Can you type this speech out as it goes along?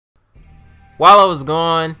While I was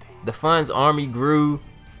gone, the Funds Army grew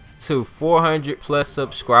to 400 plus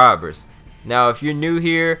subscribers. Now, if you're new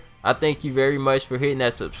here, I thank you very much for hitting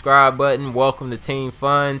that subscribe button. Welcome to Team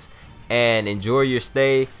Funds and enjoy your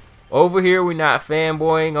stay. Over here, we're not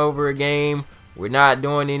fanboying over a game. We're not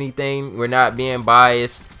doing anything. We're not being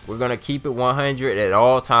biased. We're going to keep it 100 at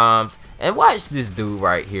all times. And watch this dude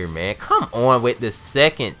right here, man. Come on with the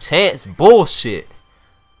second chance bullshit.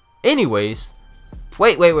 Anyways,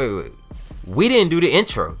 wait. We didn't do the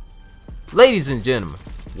intro. Ladies and gentlemen,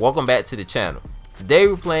 welcome back to the channel. Today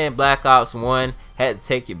we're playing Black Ops 1. Had to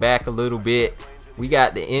take it back a little bit. We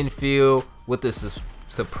got the infield with the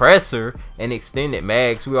suppressor and extended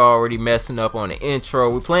mags. We're already messing up on the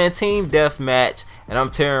intro. We're playing team deathmatch, and I'm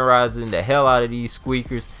terrorizing the hell out of these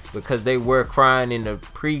squeakers because they were crying in the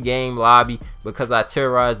pre-game lobby because I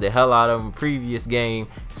terrorized the hell out of them previous game.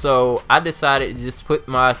 So I decided to just put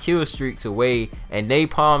my kill streaks away and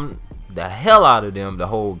napalm the hell out of them the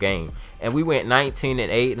whole game. And we went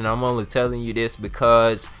 19-8, and I'm only telling you this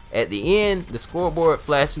because at the end the scoreboard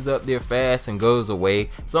flashes up there fast and goes away.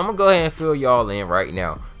 So I'm gonna go ahead and fill y'all in right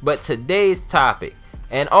now. But today's topic,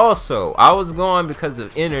 and also I was going because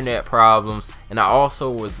of internet problems, and I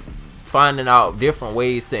also was finding out different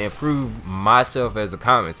ways to improve myself as a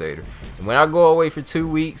commentator. And when I go away for 2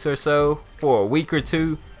 weeks or so, for a week or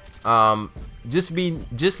two,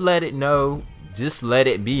 just let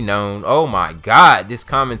it be known. Oh my god, this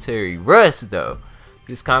commentary rust though.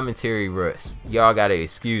 This commentary rust. Y'all gotta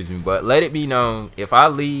excuse me, but let it be known, if I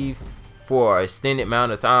leave for an extended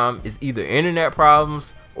amount of time, it's either internet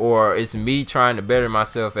problems or it's me trying to better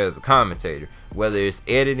myself as a commentator. Whether it's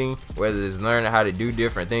editing, whether it's learning how to do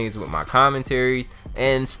different things with my commentaries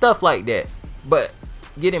and stuff like that. But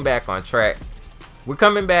getting back on track, we're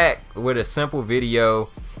coming back with a simple video.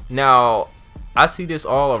 Now, I see this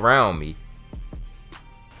all around me,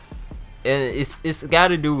 and it's got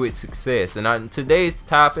to do with success. And today's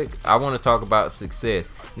topic, I want to talk about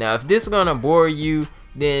success. Now, if this is gonna bore you,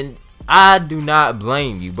 then I do not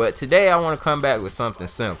blame you. But today I want to come back with something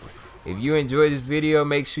simple. If you enjoyed this video,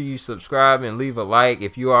 make sure you subscribe and leave a like.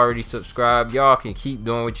 If you already subscribed, y'all can keep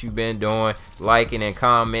doing what you've been doing, liking and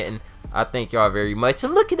commenting. I thank y'all very much.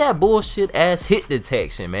 And look at that bullshit ass hit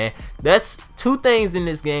detection, man. That's two things in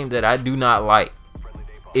this game that I do not like.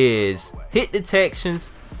 Is hit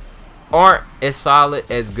detections aren't as solid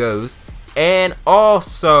as Ghost, and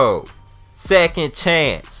also second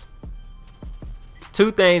chance.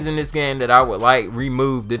 Two things in this game that I would like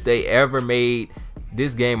removed if they ever made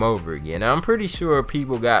this game over again. Now, I'm pretty sure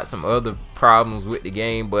people got some other problems with the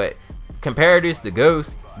game, but compare this to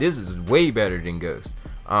Ghost, this is way better than Ghost.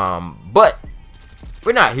 But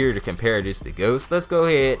we're not here to compare this to Ghost. Let's go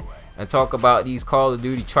ahead and talk about these Call of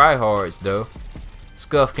Duty tryhards though.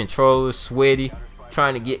 Scuff controllers, sweaty,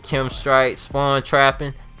 trying to get chem strike, spawn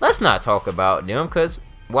trapping. Let's not talk about them, because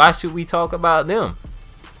why should we talk about them?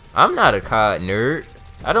 I'm not a COD nerd.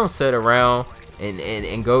 I don't sit around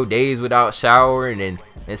and go days without showering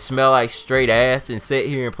and smell like straight ass and sit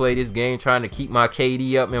here and play this game trying to keep my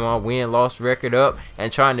KD up and my win-loss record up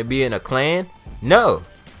and trying to be in a clan. No,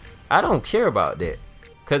 I don't care about that,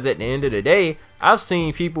 because at the end of the day, I've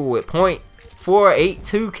seen people with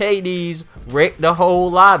 .482 KDs wreck the whole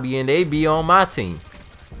lobby and they be on my team.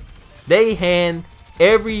 They hand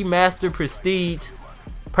every Master Prestige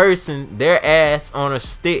person their ass on a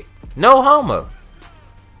stick. No homo.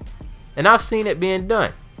 And I've seen it being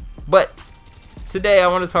done. But today I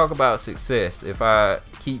want to talk about success. If I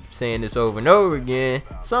keep saying this over and over again,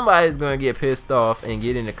 somebody's going to get pissed off and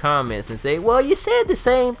get in the comments and say, well, you said the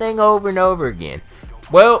same thing over and over again.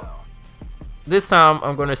 Well, this time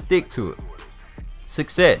I'm going to stick to it.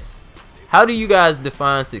 Success. How do you guys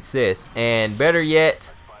define success? And better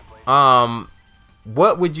yet,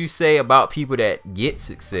 what would you say about people that get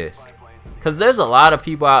success? Because there's a lot of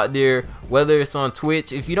people out there, whether it's on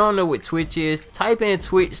Twitch. If you don't know what Twitch is, type in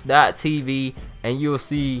twitch.tv and you'll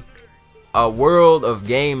see a world of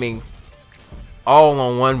gaming all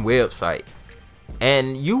on one website.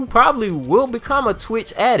 And you probably will become a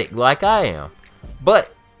Twitch addict like I am.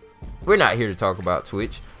 But we're not here to talk about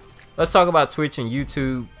Twitch. Let's talk about Twitch and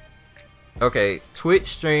YouTube. Okay,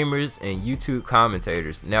 Twitch streamers and YouTube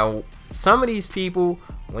commentators. Now, some of these people,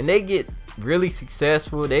 when they get really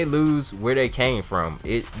successful, they lose where they came from.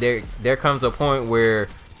 There comes a point where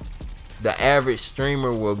the average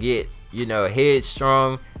streamer will get, you know,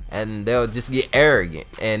 headstrong, and they'll just get arrogant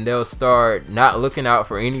and they'll start not looking out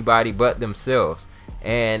for anybody but themselves.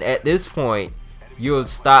 And at this point, you'll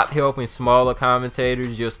stop helping smaller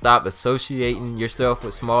commentators, you'll stop associating yourself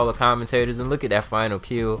with smaller commentators, and look at that final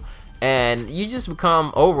kill, and you just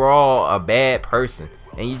become overall a bad person.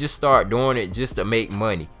 and you just start doing it just to make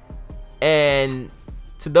money. And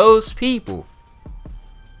to those people,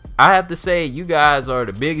 I have to say, you guys are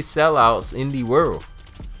the biggest sellouts in the world.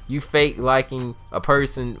 You fake liking a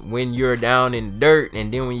person when you're down in the dirt,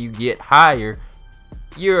 and then when you get higher,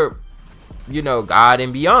 you're, you know, God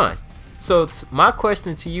and beyond. So my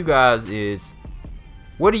question to you guys is,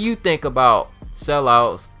 what do you think about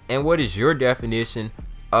sellouts, and what is your definition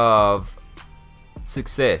of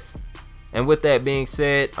success? And with that being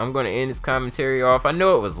said, I'm going to end this commentary off. I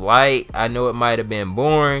know it was light. I know it might have been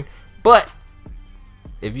boring. But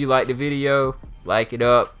if you like the video, like it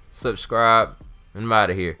up, subscribe, and I'm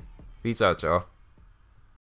out of here. Peace out, y'all.